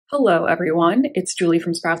Hello everyone, it's Julie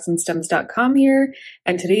from sproutsandstems.com here,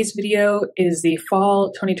 and today's video is the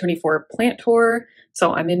fall 2024 plant tour.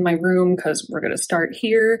 So I'm in my room because we're going to start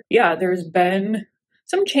here. Yeah, there's been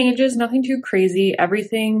some changes, nothing too crazy.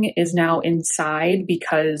 Everything is now inside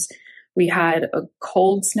because we had a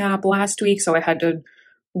cold snap last week, so I had to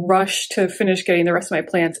rush to finish getting the rest of my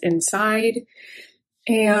plants inside.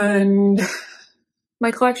 And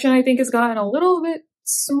my collection, I think, has gotten a little bit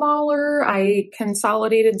smaller. I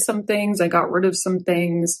consolidated some things. I got rid of some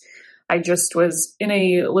things. I just was in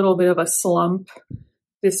a little bit of a slump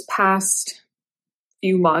this past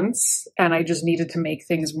few months, and I just needed to make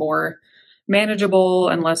things more manageable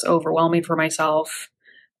and less overwhelming for myself.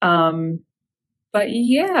 But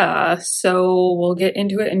yeah, so we'll get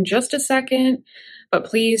into it in just a second. But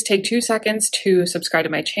please take 2 seconds to subscribe to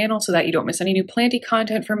my channel so that you don't miss any new planty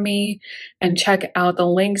content from me, and check out the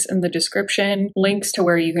links in the description. Links to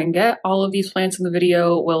where you can get all of these plants in the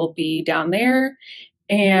video will be down there.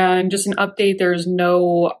 And just an update, there's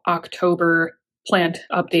no October plant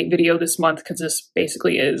update video this month because this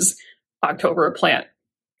basically is October plant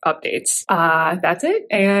updates. That's it,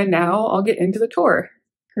 and now I'll get into the tour.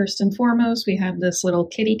 First and foremost, we have this little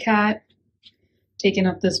kitty cat taking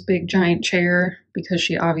up this big giant chair because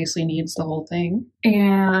she obviously needs the whole thing.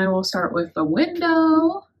 And we'll start with the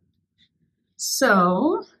window.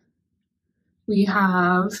 So we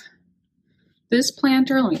have this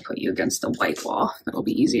planter. Let me put you against the white wall. That'll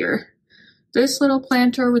be easier. This little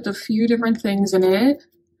planter with a few different things in it.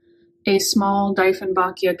 A small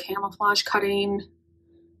Dieffenbachia camouflage cutting.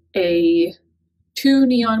 2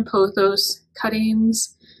 neon pothos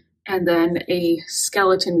cuttings. And then a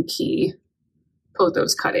skeleton key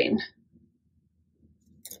pothos cutting.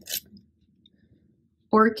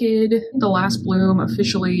 Orchid, the last bloom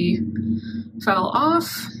officially fell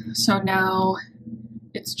off, so now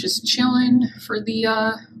it's just chilling for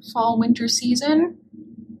the fall winter season.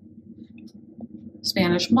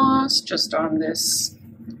 Spanish moss, just on this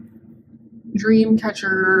dream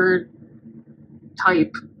catcher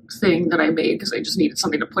type thing that I made because I just needed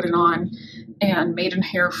something to put it on. And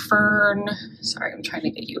maidenhair fern. Sorry, I'm trying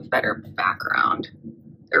to get you a better background.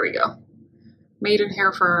 There we go.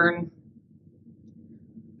 Maidenhair fern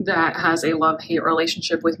that has a love-hate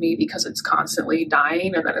relationship with me because it's constantly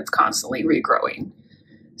dying and then it's constantly regrowing.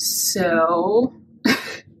 So,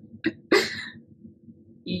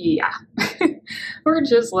 yeah. We're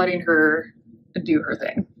just letting her do her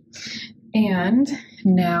thing. And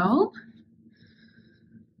now,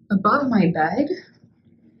 above my bed,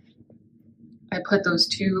 I put those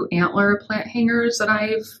 2 antler plant hangers that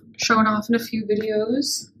I've shown off in a few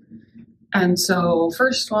videos. And so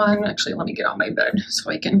first one, actually let me get on my bed so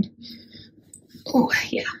I can, oh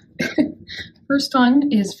yeah. First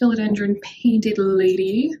one is Philodendron Painted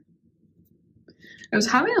Lady. I was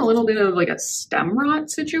having a little bit of like a stem rot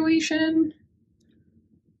situation,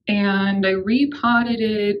 and I repotted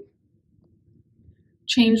it,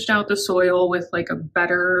 changed out the soil with like a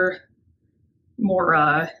better,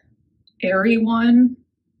 more airy one.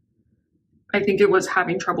 I think it was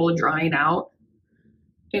having trouble drying out,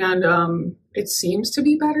 and it seems to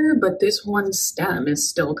be better, but this one stem is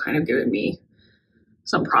still kind of giving me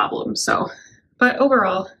some problems. So, but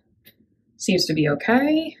overall seems to be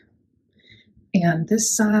okay. And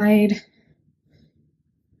this side,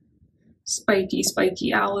 spiky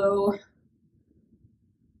aloe.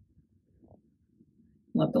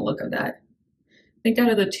 Love the look of that. I think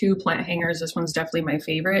out of the 2 plant hangers, this one's definitely my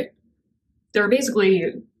favorite. They're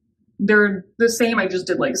the same, I just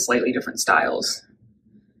did like slightly different styles.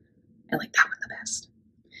 I like that one the best.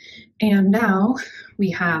 And now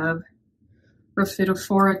we have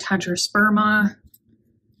Rhaphidophora tetrasperma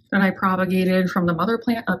that I propagated from the mother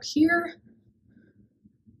plant up here.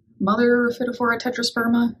 Mother Rhaphidophora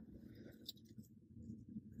tetrasperma.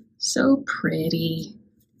 So pretty.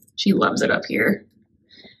 She loves it up here.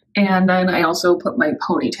 And then I also put my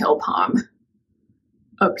ponytail palm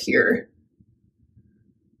up here.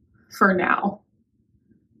 For now.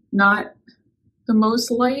 Not the most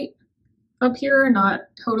light up here, not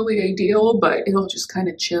totally ideal, but it'll just kind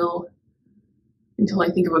of chill until I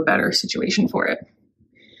think of a better situation for it.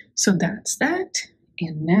 So that's that.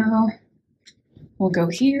 And now we'll go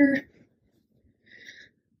here.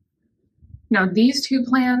 Now these 2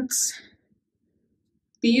 plants,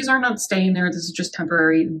 these are not staying there. This is just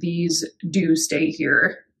temporary. These do stay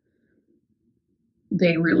here.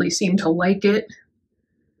 They really seem to like it.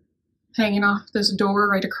 Hanging off this door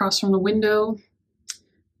right across from the window.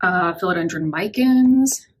 Philodendron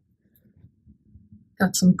micans.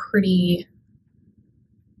 Got some pretty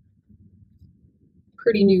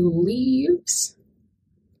new leaves.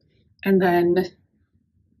 And then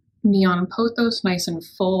neon pothos, nice and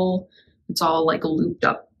full. It's all like looped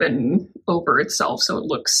up and over itself, so it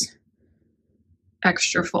looks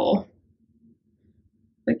extra full.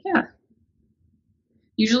 But yeah,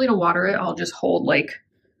 usually to water it, I'll just hold like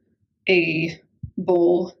a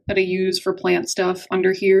bowl that I use for plant stuff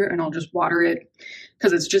under here, and I'll just water it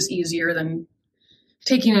because it's just easier than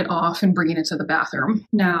taking it off and bringing it to the bathroom.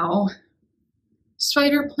 Now,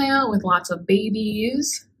 spider plant with lots of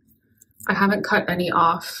babies. I haven't cut any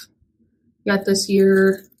off yet this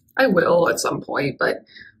year. I will at some point, but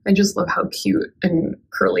I just love how cute and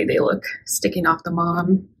curly they look sticking off the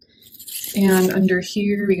mom. And under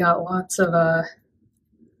here, we got lots of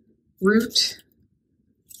root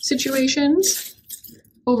situations.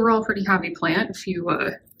 Overall, pretty happy plant. A few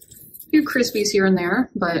crispies here and there,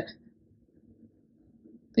 but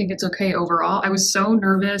I think it's okay overall. I was so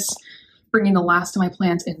nervous bringing the last of my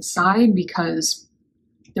plants inside because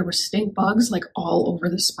there were stink bugs like all over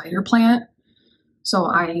the spider plant. So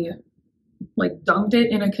I like dumped it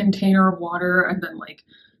in a container of water and then like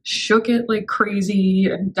shook it like crazy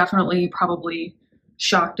and definitely probably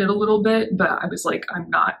shocked it a little bit, but I was like, I am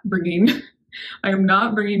not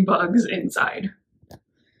bringing bugs inside.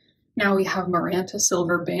 Now we have Maranta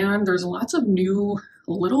Silver Band. There's lots of new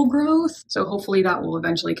little growth, so hopefully that will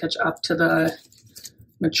eventually catch up to the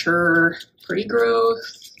mature pre-growth.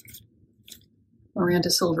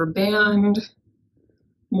 Maranta Silver Band,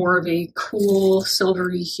 more of a cool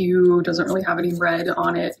silvery hue, doesn't really have any red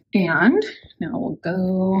on it. And now we'll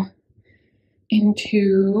go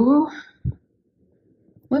into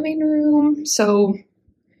living room. So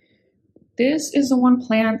this is the one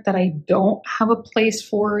plant that I don't have a place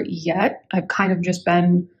for yet. I've kind of just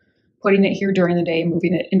been putting it here during the day,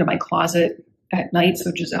 moving it into my closet at night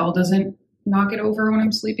so Giselle doesn't knock it over when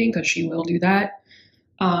I'm sleeping, because she will do that.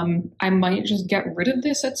 I might just get rid of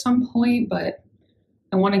this at some point, but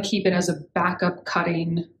I want to keep it as a backup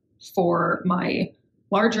cutting for my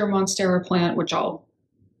larger Monstera plant, which I'll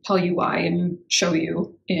tell you why and show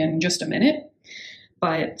you in just a minute.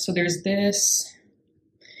 But so there's this,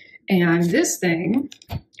 and this thing,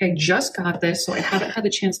 I just got this, so I haven't had the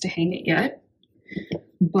chance to hang it yet.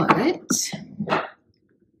 But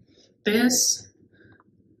this,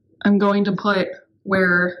 I'm going to put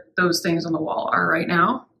where those things on the wall are right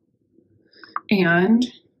now. And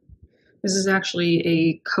this is actually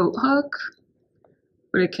a coat hook,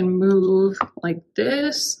 but it can move like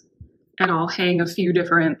this, and I'll hang a few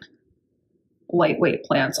different lightweight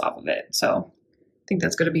plants off of it. So I think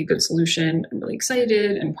that's going to be a good solution. I'm really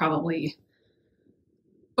excited, and probably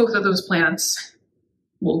both of those plants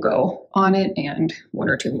will go on it and one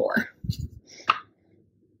or two more.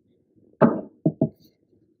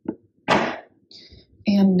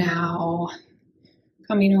 And now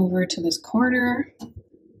coming over to this corner,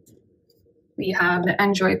 we have the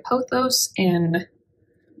Enjoy Pothos in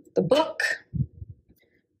the book,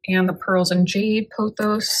 and the Pearls and Jade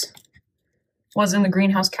Pothos was in the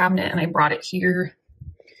greenhouse cabinet, and I brought it here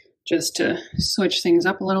just to switch things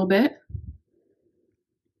up a little bit.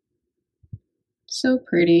 So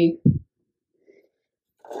pretty.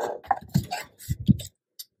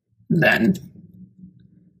 Then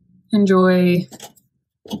Enjoy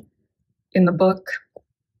in the book.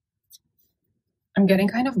 I'm getting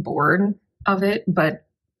kind of bored of it, but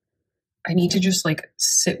I need to just like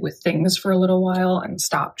sit with things for a little while and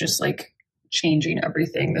stop just like changing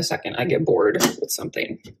everything the second I get bored with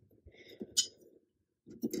something.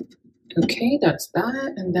 Okay, that's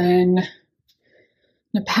that. And then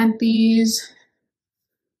Nepenthes,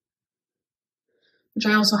 which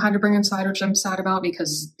I also had to bring inside, which I'm sad about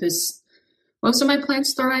because most of my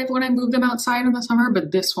plants thrive when I move them outside in the summer,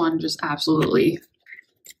 but this one just absolutely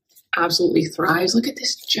thrives. Look at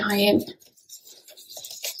this giant.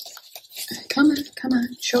 Come on,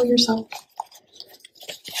 show yourself.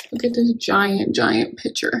 Look at this giant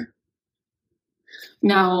pitcher.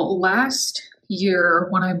 Now, last year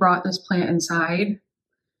when I brought this plant inside,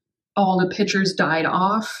 all the pitchers died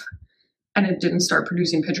off and it didn't start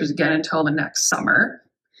producing pitchers again until the next summer.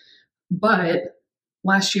 But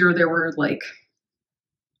last year there were like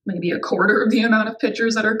maybe a quarter of the amount of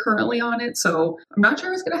pitchers that are currently on it. So I'm not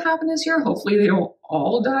sure what's going to happen this year. Hopefully they don't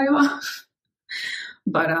all die off.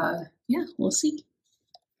 But yeah, we'll see.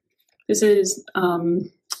 This is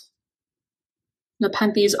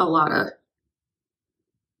Nepenthes alata.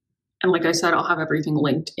 And like I said, I'll have everything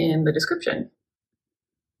linked in the description.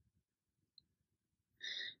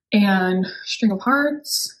 And String of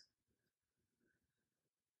Hearts.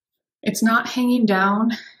 It's not hanging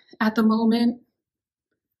down at the moment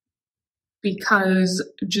because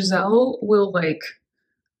Giselle will like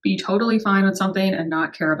be totally fine with something and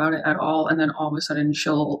not care about it at all. And then all of a sudden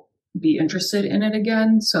she'll be interested in it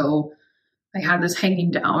again. So I had this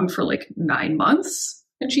hanging down for like 9 months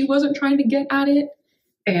and she wasn't trying to get at it.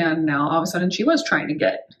 And now all of a sudden she was trying to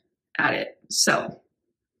get at it. So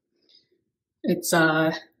it's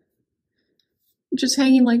just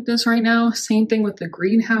hanging like this right now. Same thing with the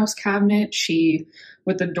greenhouse cabinet.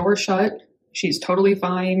 With the door shut, she's totally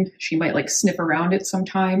fine. She might like sniff around it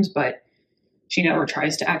sometimes, but she never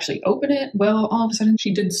tries to actually open it. Well, all of a sudden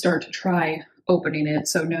she did start to try opening it.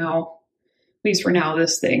 So now, at least for now,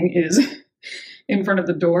 this thing is in front of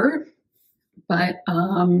the door. But,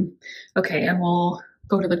 okay, and we'll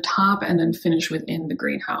go to the top and then finish within the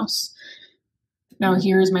greenhouse. Now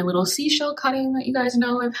here's my little seashell cutting that you guys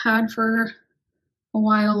know I've had for a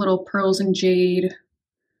while, little pearls and jade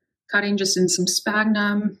cutting just in some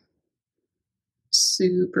sphagnum.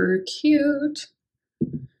 Super cute.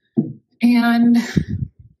 And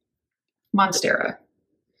Monstera.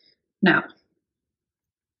 Now,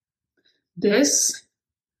 this,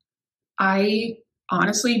 I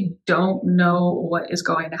honestly don't know what is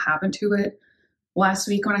going to happen to it. Last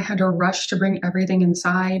week when I had to rush to bring everything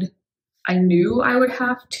inside, I knew I would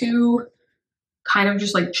have to kind of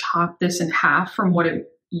just like chop this in half from what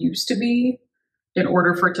it used to be in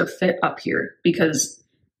order for it to fit up here, because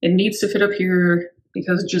it needs to fit up here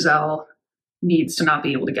because Giselle needs to not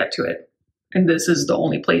be able to get to it. And this is the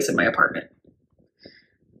only place in my apartment.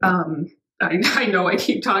 I know I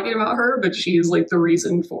keep talking about her, but she is like the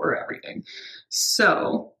reason for everything.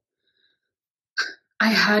 So I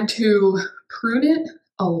had to prune it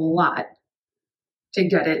a lot to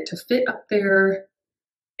get it to fit up there.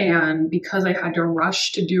 And because I had to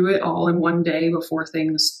rush to do it all in one day before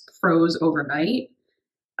things froze overnight,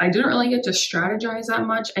 I didn't really get to strategize that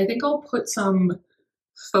much. I think I'll put some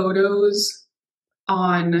photos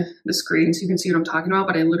on the screen so you can see what I'm talking about,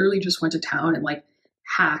 but I literally just went to town and like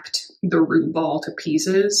hacked the root ball to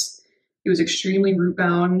pieces. It was extremely root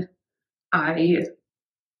bound. I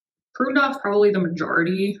pruned off probably the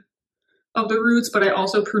majority of the roots, but I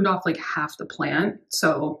also pruned off like half the plant.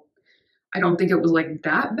 So I don't think it was like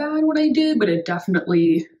that bad what I did, but I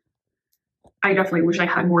definitely wish I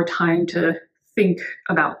had more time to think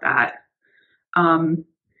about that.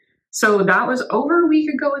 So that was over a week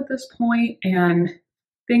ago at this point, and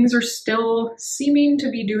things are still seeming to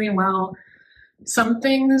be doing well. Some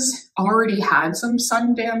things already had some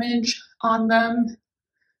sun damage on them,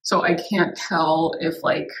 so I can't tell if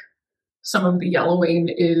like some of the yellowing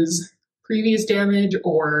is previous damage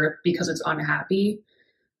or because it's unhappy.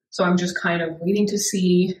 So I'm just kind of waiting to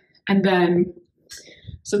see. And then,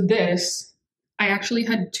 so this, I actually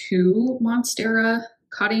had 2 Monstera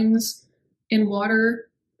cuttings in water.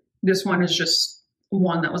 This one is just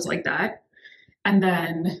one that was like that. And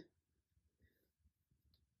then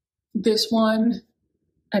this one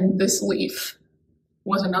and this leaf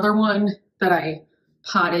was another one that I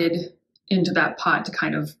potted into that pot to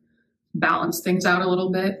kind of balance things out a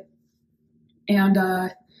little bit. And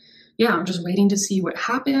yeah, I'm just waiting to see what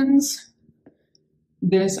happens.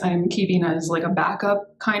 This I'm keeping as like a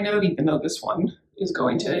backup kind of, even though this one is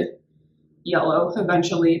going to yellow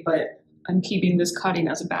eventually, but I'm keeping this cutting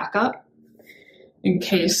as a backup in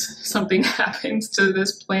case something happens to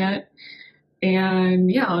this plant.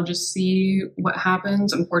 And yeah, I'll just see what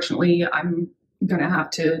happens. Unfortunately, I'm gonna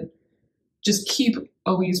have to just keep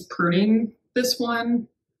always pruning this one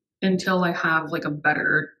until I have like a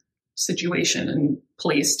better situation and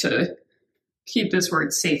place to keep this where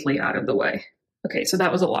it's safely out of the way. Okay, so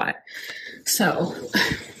that was a lot. So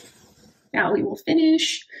now we will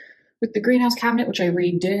finish with the greenhouse cabinet, which I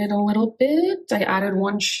redid a little bit. I added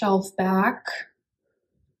 1 shelf back.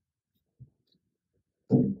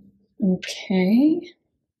 Okay.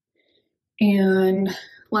 And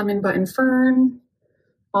lemon button fern,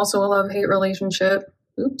 also a love-hate relationship.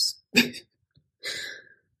 Oops.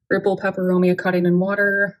 Ripple peperomia cutting in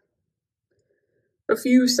water. A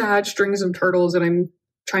few sad strings of turtles, and I'm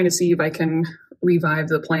trying to see if I can revive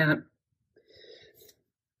the plant.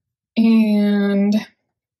 And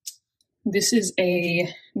this is a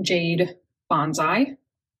jade bonsai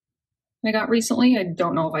I got recently. I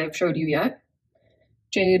don't know if I've showed you yet.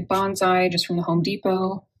 Jade bonsai, just from the Home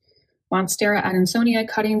Depot. Monstera adansonii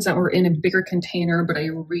cuttings that were in a bigger container, but I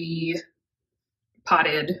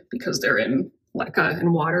repotted because they're in leca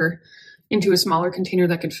and water into a smaller container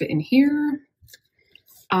that could fit in here.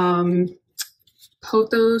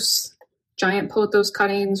 Pothos, giant pothos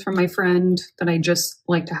cuttings from my friend that I just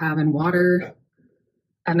like to have in water.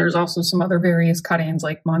 And there's also some other various cuttings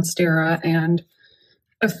like Monstera and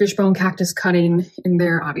a fishbone cactus cutting in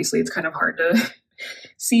there. Obviously, it's kind of hard to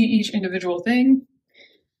see each individual thing.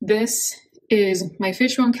 This is my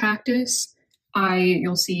fishbone cactus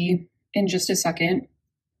You'll see in just a second,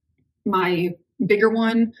 my bigger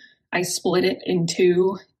one, I split it in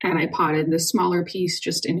two and I potted the smaller piece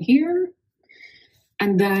just in here.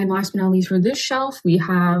 And then last but not least for this shelf, we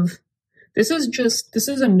have, this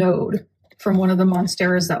is a node from one of the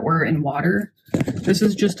Monsteras that were in water. This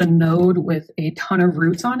is just a node with a ton of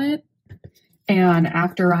roots on it. And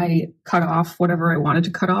after I cut off whatever I wanted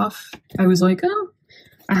to cut off, I was like, oh,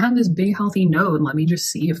 I have this big healthy node. Let me just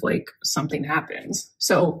see if like something happens.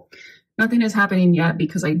 So nothing is happening yet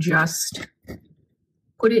because I just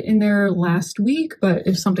put it in there last week. But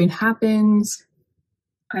if something happens,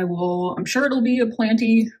 I'm sure it'll be a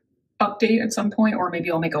planty update at some point, or maybe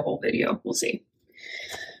I'll make a whole video. We'll see.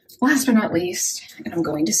 Last but not least, and I'm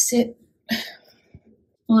going to sit, a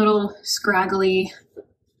little scraggly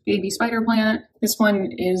baby spider plant. This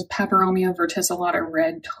one is Peperomia verticillata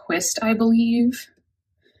red twist, I believe.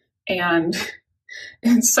 And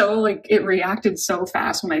so like it reacted so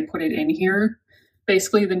fast when I put it in here.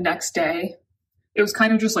 Basically the next day, it was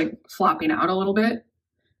kind of just like flopping out a little bit.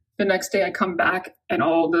 The next day I come back and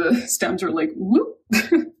all the stems are like, whoop.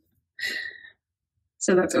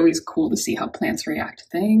 So that's always cool to see how plants react to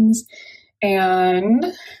things. And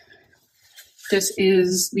this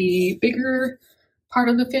is the bigger part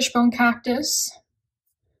of the fishbone cactus.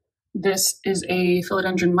 This is a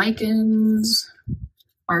philodendron micans.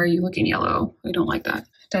 Why are you looking yellow? I don't like that.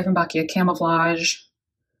 Dieffenbachia camouflage,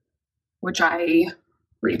 which I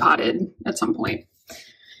repotted at some point.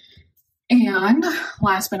 And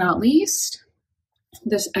last but not least,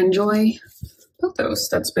 this Enjoy pothos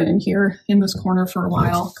that's been in here in this corner for a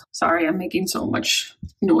while. Sorry, I'm making so much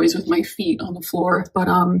noise with my feet on the floor, but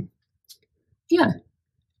yeah,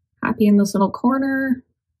 happy in this little corner.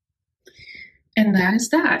 And that is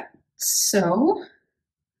that. So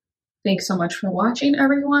thanks so much for watching,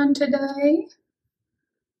 everyone, today.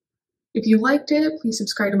 If you liked it, please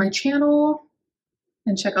subscribe to my channel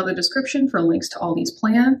and check out the description for links to all these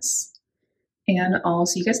plants. And I'll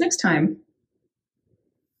see you guys next time.